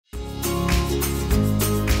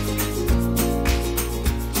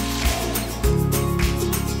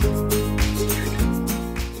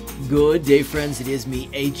Good day, friends. It is me,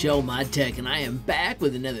 HLModTech, and I am back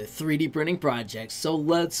with another 3D printing project. So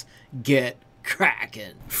let's get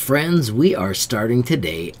cracking. Friends, we are starting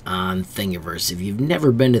today on Thingiverse. If you've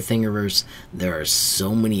never been to Thingiverse, there are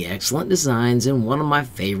so many excellent designs, and one of my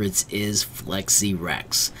favorites is Flexi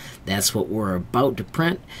Rext. That's what we're about to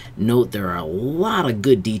print. Note there are a lot of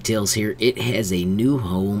good details here. It has a new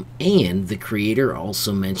home, and the creator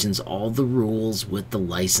also mentions all the rules with the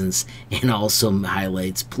license and also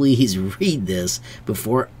highlights, please read this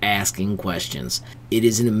before asking questions. It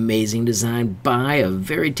is an amazing design by a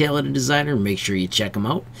very talented designer. Make sure you check them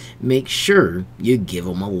out. Make sure you give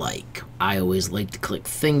them a like. I always like to click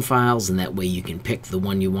thing files, and that way you can pick the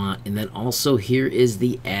one you want. And then also here is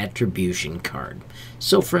the attribution card.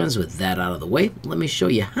 So friends, with that out of the way, let me show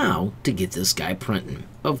you how to get this guy printing.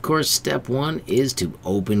 Of course, step one is to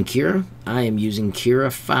open Cura. I am using Cura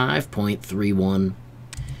 5.31.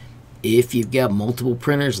 If you've got multiple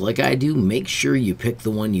printers like I do, make sure you pick the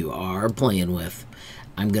one you are playing with.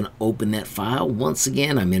 I'm going to open that file. Once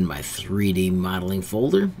again, I'm in my 3D modeling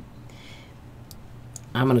folder.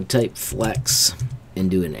 I'm going to type flex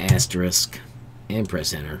and do an asterisk and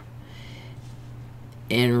press enter.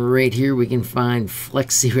 And right here we can find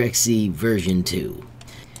Flexi Rexi version 2.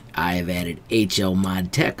 I have added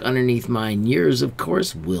HLModTech underneath mine. Yours, of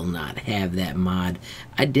course, will not have that mod.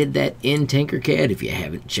 I did that in Tinkercad. If you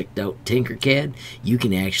haven't checked out Tinkercad, you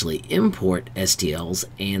can actually import STLs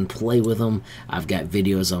and play with them. I've got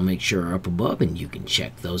videos I'll make sure are up above, and you can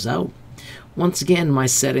check those out. Once again, my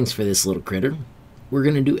settings for this little critter. We're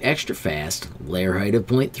going to do extra fast, layer height of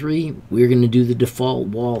 0.3. We're going to do the default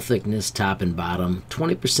wall thickness, top and bottom,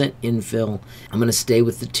 20% infill. I'm going to stay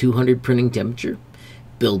with the 200 printing temperature.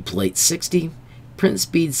 Build plate 60, print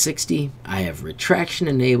speed 60, I have retraction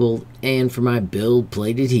enabled, and for my build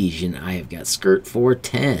plate adhesion, I have got skirt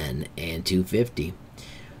 410 and 250.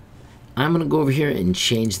 I'm going to go over here and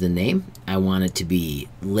change the name. I want it to be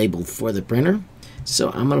labeled for the printer,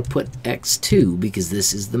 so I'm going to put X2 because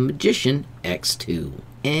this is the Magician X2.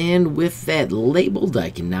 And with that labeled,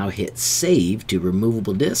 I can now hit save to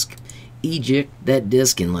removable disk, eject that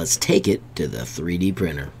disk, and let's take it to the 3D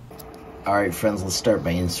printer. Alright friends, let's start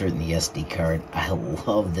by inserting the SD card. I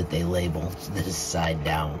love that they label this side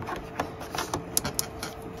down.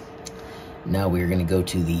 Now we're going to go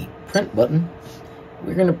to the print button.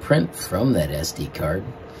 We're going to print from that SD card,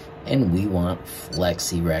 and we want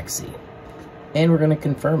Flexi Rexi. And we're going to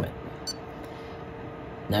confirm it.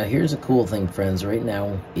 Now here's a cool thing, friends. Right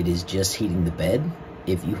now it is just heating the bed.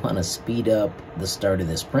 If you want to speed up the start of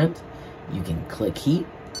this print, you can click heat.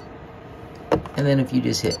 And then if you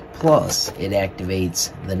just hit plus, it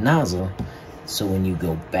activates the nozzle, so when you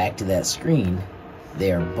go back to that screen,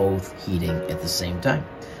 they are both heating at the same time.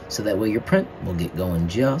 So that way your print will get going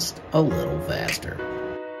just a little faster.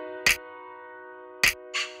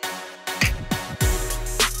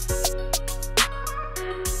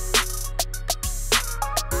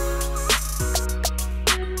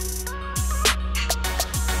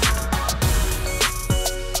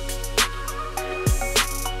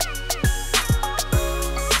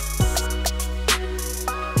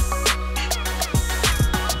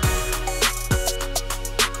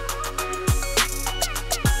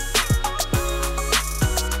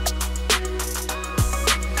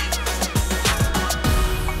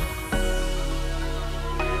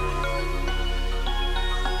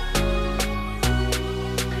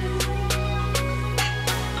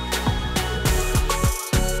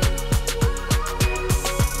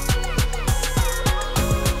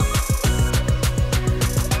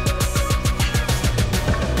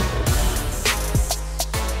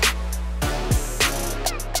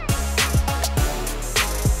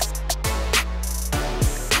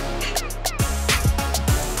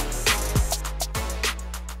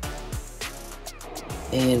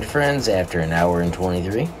 And friends, after an hour and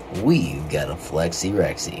 23, we've got a Flexi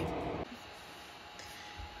Rexi.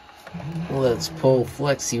 Let's pull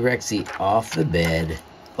Flexi Rexi off the bed.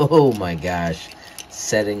 Oh my gosh,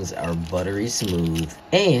 settings are buttery smooth,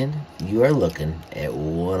 and you are looking at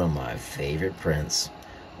one of my favorite prints.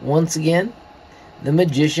 Once again, the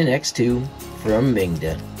Magician X2 from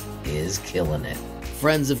Mingda is killing it.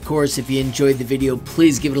 Friends, of course, if you enjoyed the video,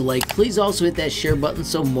 please give it a like. Please also hit that share button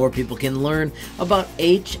so more people can learn about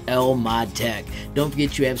HLModTech. Don't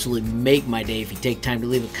forget, you absolutely make my day if you take time to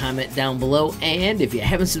leave a comment down below. And if you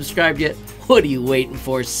haven't subscribed yet, what are you waiting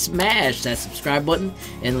for? Smash that subscribe button.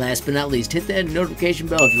 And last but not least, hit that notification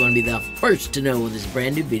bell if you want to be the first to know when there's a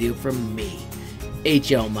brand new video from me,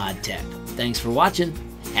 HLModTech. Thanks for watching.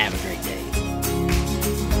 Have a great day.